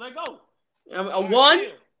 I'm gonna let go. A 1,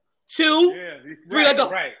 2, 3, let go.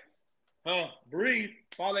 Right. Breathe.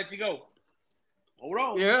 I'll let you go. Hold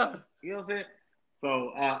on. Yeah. You know what I'm saying?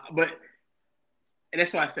 So, and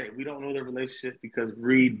that's why I say we don't know their relationship because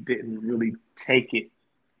Reed didn't really take it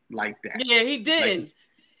like that. Yeah, he didn't. Like,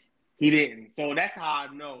 he didn't. So that's how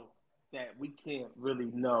I know that we can't really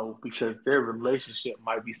know because their relationship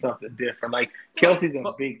might be something different. Like Kelsey's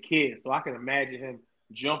a big kid, so I can imagine him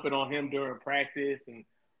jumping on him during practice and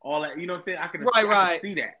all that. You know what I'm saying? I can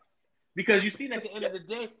see that because you see at the end of the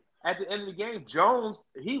day, at the end of the game,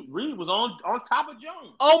 Reed was on top of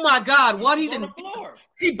Jones. Oh my God! What he did?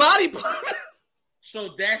 He body. So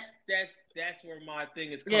that's where my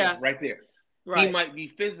thing is coming right there. Right. He might be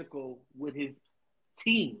physical with his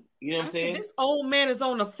team. You know what I'm saying? This old man is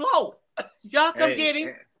on the floor. Y'all come get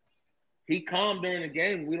him. He calmed during the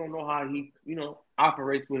game. We don't know how he,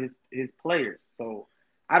 operates with his players. So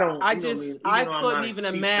I don't. I couldn't even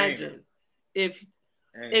imagine if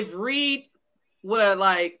Reed would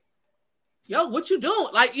have yo, what you doing?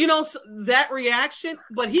 That reaction.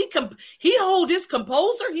 But he hold his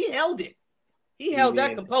composure. He held it. He held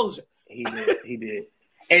that composure. He did.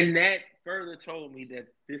 And that further told me that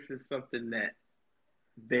this is something that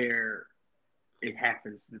it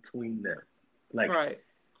happens between them.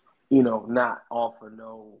 Not off of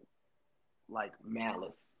no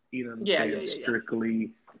malice. You know what I'm saying?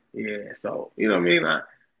 Strictly. Yeah. So, you know what I mean?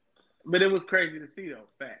 But it was crazy to see though,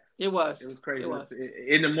 facts. It was crazy.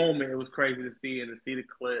 In the moment, it was crazy to see and to see the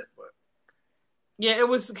clip, but it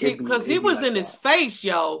was because he was in his face,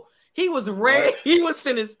 yo. He was red. Right. He was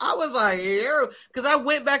in his. I was like, because I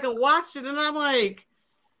went back and watched it, and I'm like,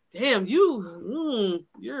 damn,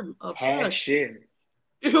 you're upset. Shit.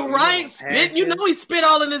 Right? Spit. You know he spit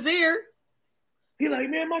all in his ear. He like,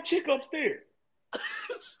 man, my chick upstairs.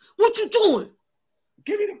 What you doing?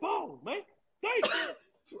 Give me the ball, man. Thank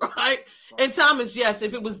you. Right? And Thomas, yes,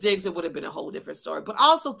 if it was Diggs, it would have been a whole different story. But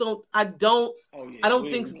also I don't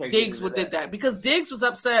think Diggs would did that because Diggs was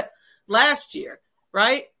upset last year,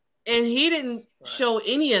 right? And he didn't show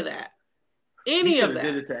any of that. Any of that.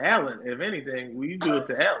 Did it to Allen. If anything, you do it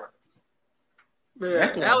to Allen.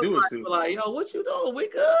 That's what I do it to. Like, yo, what you doing? We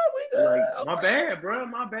good. Like, my bad, bro.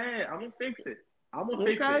 My bad. I'm gonna fix it.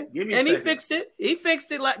 Fix it. Give me a second. He fixed it. He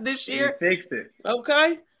fixed it this year. He fixed it.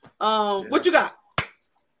 Okay. What you got?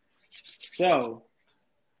 So,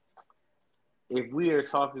 if we are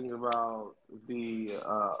talking about the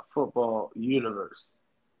football universe,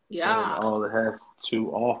 and all it has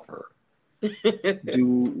to offer, do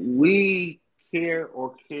we care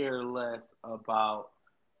or care less about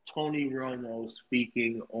Tony Romo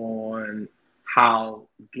speaking on how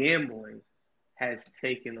gambling has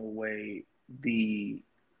taken away the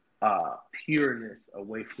pureness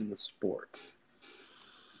away from the sport?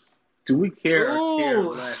 Do we care or care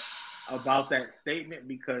less about that statement?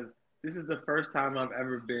 Because this is the first time I've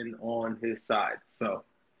ever been on his side. So,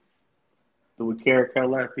 do we care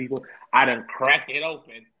less, people? I done cracked it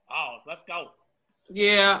open. Oh, let's go.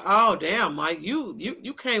 Yeah. Oh, damn, Mike.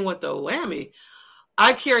 You came with the whammy.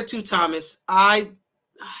 I care too, Thomas. I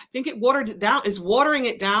think it watered it down. It's watering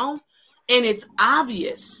it down, and it's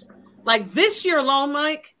obvious. Like this year alone,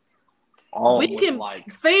 Mike,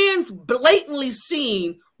 fans blatantly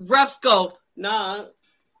seen refs go, nah.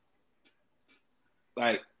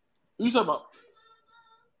 Like, you talking about?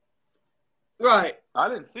 Right. I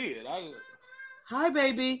didn't see it. Hi,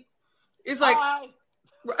 baby. It's like, hi.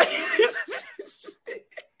 Right?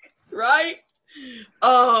 Right?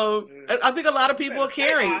 I think a lot of people are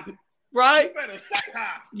caring, right? You better say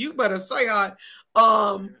hi. You better say hi.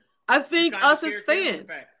 I think us as fans,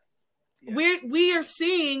 we are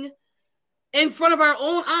seeing in front of our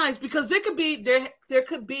own eyes, because there could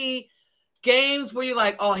be games where you're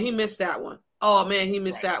like, oh, he missed that one. Oh man, he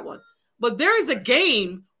missed that one. But there is a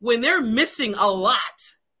game when they're missing a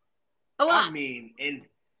lot. I mean, and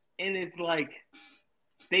it's like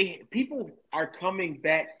people are coming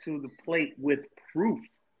back to the plate with proof,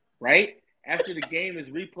 right? After the game is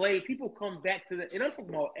replayed, people come back to and I'm talking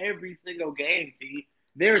about every single game, T.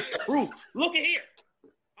 There's proof. Look at here.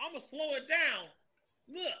 I'm gonna slow it down.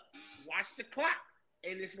 Look, watch the clock.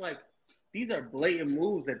 And it's like, these are blatant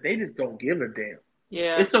moves that they just don't give a damn.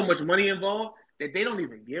 Yeah. There's so much money involved that they don't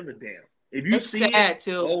even give a damn. If you see sad it,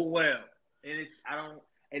 too. oh well.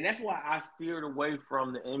 And that's why I steered away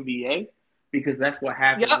from the NBA, because that's what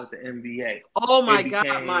happened with the NBA. Oh my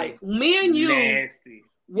God, Mike. Me and you nasty.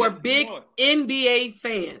 were big NBA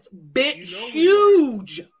fans.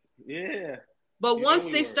 Huge. Yeah. But once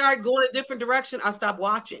they start going a different direction, I stopped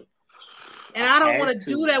watching. And I don't want to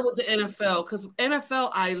do that with the NFL, because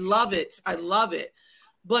NFL, I love it. I love it.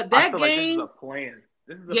 But that game. Like this is a plan.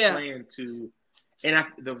 This is a plan to. And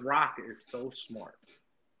The Rock is so smart.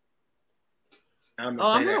 I'm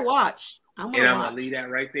going to watch. I'm going to leave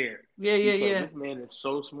that right there. Yeah. This man is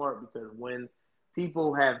so smart, because when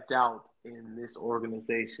people have doubt in this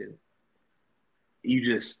organization, you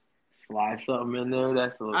just slide something in there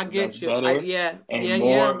that's better. And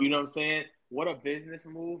more. You know what I'm saying? What a business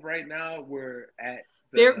move right now. We're at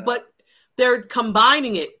they're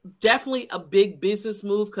combining it. Definitely a big business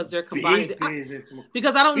move, because they're combining it.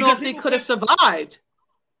 Because I don't know if they could have survived.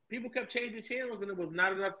 People kept changing channels, and it was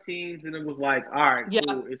not enough teams, and it was like, all right,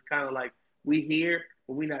 cool. It's kind of like, we here,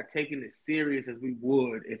 but we're not taking it serious as we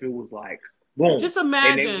would if it was like, boom. Just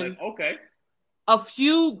imagine like, okay, a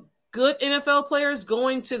few good NFL players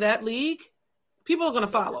going to that league. People are going to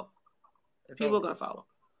follow.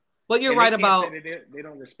 But you're right about they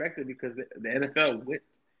don't respect it, because the NFL went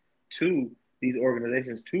to these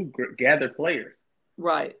organizations to gather players.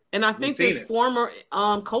 Right. And I think there's former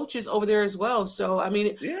coaches over there as well. So, I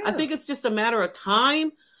mean, I think it's just a matter of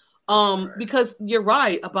time, because you're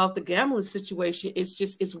right about the gambling situation.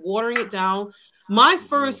 It's watering it down. My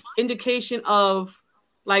first indication of,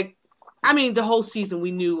 like, I mean, the whole season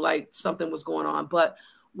we knew like something was going on. But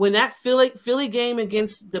when that Philly game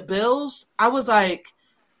against the Bills, I was like,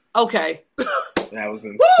 okay. That was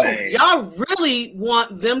insane. Y'all really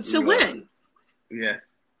want them to win. Yes.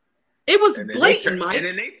 It was blatant, Mike. And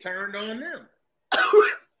then they turned on them.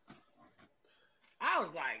 I was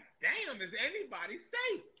like, damn, is anybody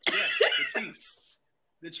safe? Yes, the Chiefs.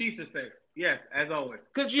 The Chiefs are safe. Yes, as always.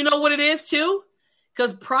 Because you know what it is, too?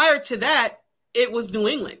 Because prior to that, it was New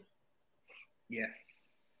England. Yes.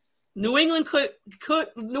 New England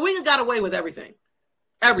got away with everything.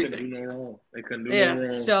 Everything. They couldn't do no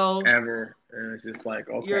wrong. So ever. And it's just like,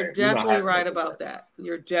 okay. You're definitely right about that.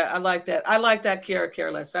 I like that. I like that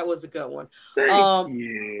Careless. That was a good one. Thank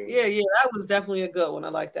you. Yeah, that was definitely a good one. I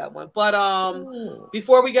like that one. But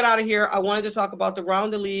before we get out of here, I wanted to talk about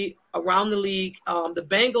around the league. The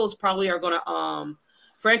Bengals probably are going to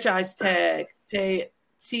franchise tag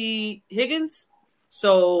T. Higgins.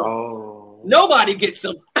 So nobody gets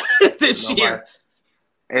him this year.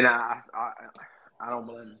 And I don't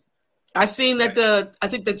blame him. I seen that I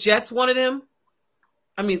think the Jets wanted him.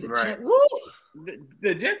 I mean, Jets.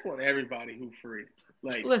 The Jets want everybody who's free.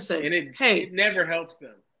 Like, listen, and it never helps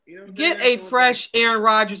them. You know, get a fresh Aaron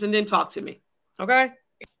Rodgers and then talk to me, okay?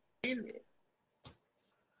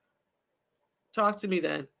 Talk to me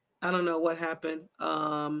then. I don't know what happened.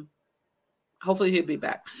 Hopefully he'll be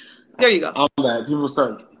back. There you go. I'm back. People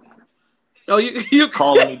start. Oh, you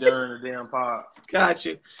calling me during the damn pod. Got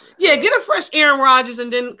you. Yeah, get a fresh Aaron Rodgers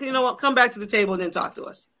and then, you know what, come back to the table and then talk to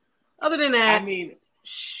us. Other than that, I mean,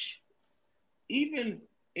 even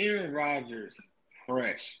Aaron Rodgers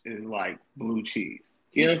fresh is like blue cheese.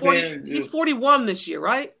 You know what I'm saying? He's 41 this year,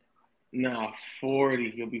 right? No,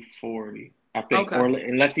 40. He'll be 40. I think, or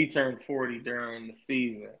unless he turned 40 during the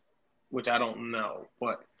season, which I don't know.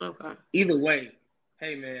 But either way,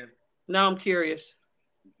 hey, man. Now I'm curious.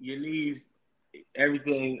 Your knees,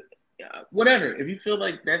 everything, whatever. If you feel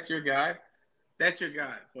like that's your guy, that's your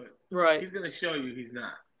guy. But he's going to show you he's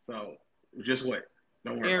not. So just wait.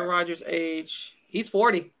 Don't worry. Aaron Rodgers' age, he's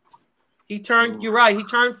 40. You're right. He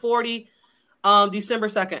turned 40 December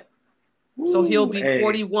 2nd. So he'll be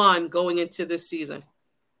 41 going into this season.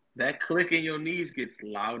 That click in your knees gets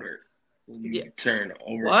louder when you turn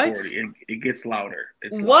over 40. It gets louder.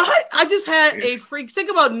 What? Louder. I just had a freak. Think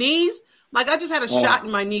about knees. Like, I just had a shot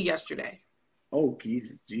in my knee yesterday. Oh,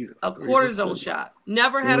 Jesus. A cortisone shot.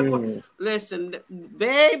 Never had a listen,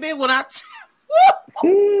 baby. When I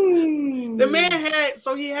the man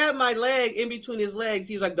he had my leg in between his legs.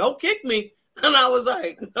 He was like, "Don't kick me," and I was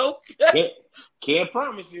like, "Okay, can't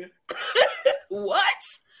promise you."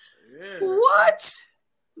 What? Yeah. What?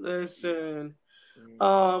 Listen.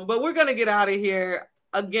 But we're gonna get out of here.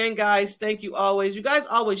 Again, guys, thank you always. You guys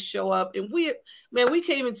always show up, and we can't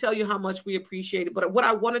even tell you how much we appreciate it. But what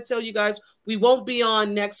I want to tell you guys, we won't be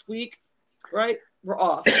on next week, right? We're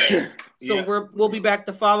off. So we'll be back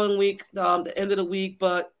the following week, the end of the week.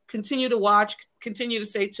 But continue to watch, continue to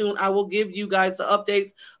stay tuned. I will give you guys the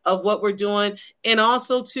updates of what we're doing. And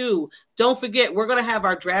also, too, don't forget, we're going to have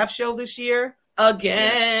our draft show this year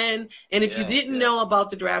again. And if you didn't know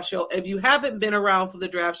about the draft show, if you haven't been around for the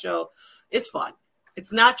draft show, it's fun.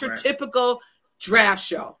 It's not your typical draft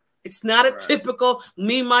show. It's not a typical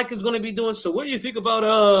me, Mike is going to be doing. So what do you think about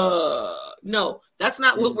no, that's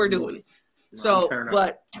not what we're doing. So,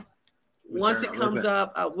 but once it comes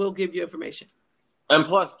up, I will give you information. And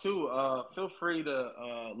plus, too, feel free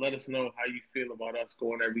to let us know how you feel about us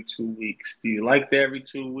going every 2 weeks. Do you like the every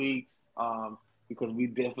 2 weeks? Because we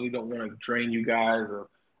definitely don't want to drain you guys of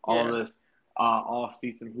all this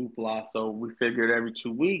off-season hoopla. So we figured every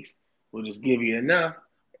 2 weeks, we'll just give you enough.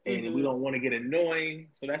 And we don't want to get annoying.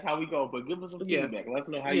 So that's how we go. But give us some feedback. Let us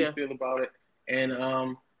know how you feel about it.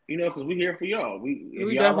 And, because we're here for y'all.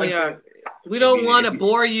 We definitely are. We don't want to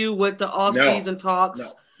bore you with the off-season talks. No.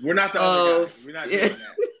 We're not the other guys. We're not doing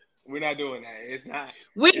that. We're not doing that. It's not.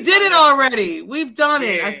 We did it already. We've done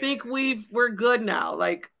it. I think we're good now.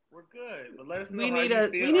 Like we're good. But let us know. We need a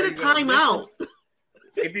timeout.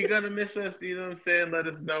 If you're gonna miss us, you know what I'm saying, let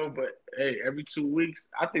us know. But hey, every 2 weeks,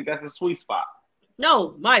 I think that's a sweet spot.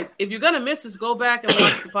 No, Mike, if you're gonna miss us, go back and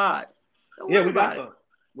watch the pod. We got some.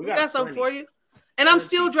 We got something for you. And I'm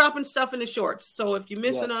still dropping stuff in the shorts. So if you're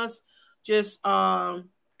missing us, just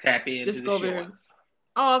tap in. Just go over there.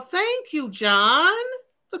 Oh, thank you, John.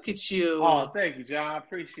 Look at you. Oh, thank you, John. I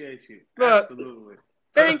appreciate you. Look, absolutely.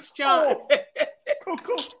 Thanks, John.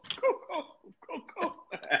 Cool.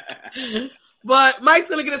 But Mike's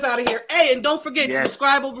gonna get us out of here. Hey, and don't forget to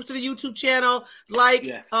subscribe over to the YouTube channel,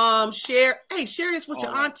 share. Hey, share this with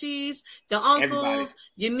your aunties, your uncles,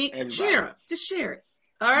 your nieces. Share it. Just share it.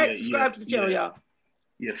 All right, subscribe to the channel, y'all.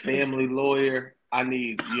 Your family lawyer. I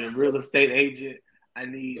need your real estate agent. I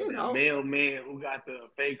need the mailman who got the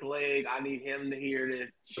fake leg. I need him to hear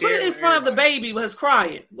this. Put it in front of the baby who's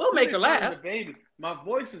crying. We'll make her laugh. The baby. My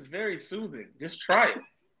voice is very soothing. Just try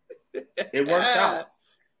it. It works out.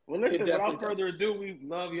 Well, listen, without further ado, we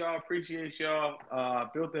love y'all. Appreciate y'all.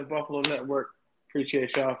 Built-in Buffalo Network.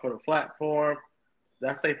 Appreciate y'all for the platform. Did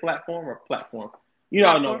I say platform or platform? You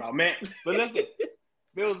all know what, man. But listen,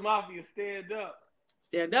 Bills Mafia, stand up.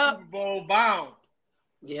 Stand up. Super Bowl bound.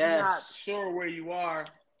 Yes. Not sure where you are.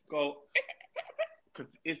 Go,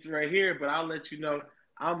 because it's right here, but I'll let you know.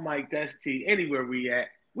 I'm Mike Dusty. Anywhere we at,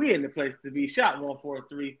 we in the place to be. Shot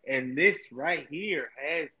 143, and this right here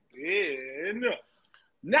has been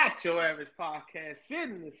Not Your Average Podcast.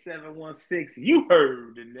 Sitting in 716. You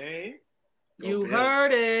heard the name. You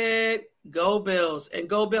heard it. Go Bills. And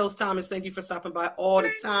go Bills, Thomas. Thank you for stopping by all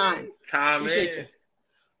the time. Appreciate you.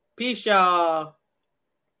 Peace, y'all.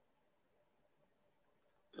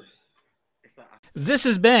 This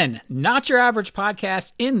has been Not Your Average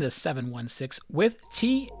Podcast in the 716 with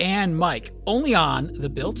T and Mike, only on the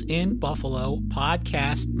Built-in Buffalo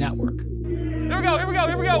Podcast Network. Here we go. Hey,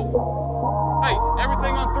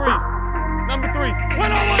 everything on three. Number 3.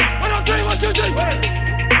 1 on 1. 1 on 3. 1, 2, 3.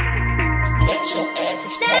 Not Your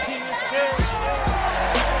Average Podcast.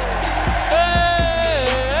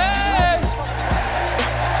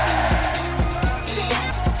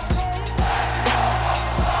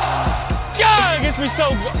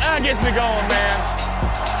 That gets me going, man.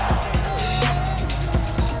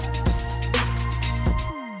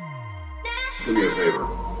 Do me a favor.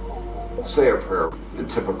 Say a prayer, the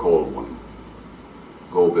typical one.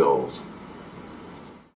 Go Bills.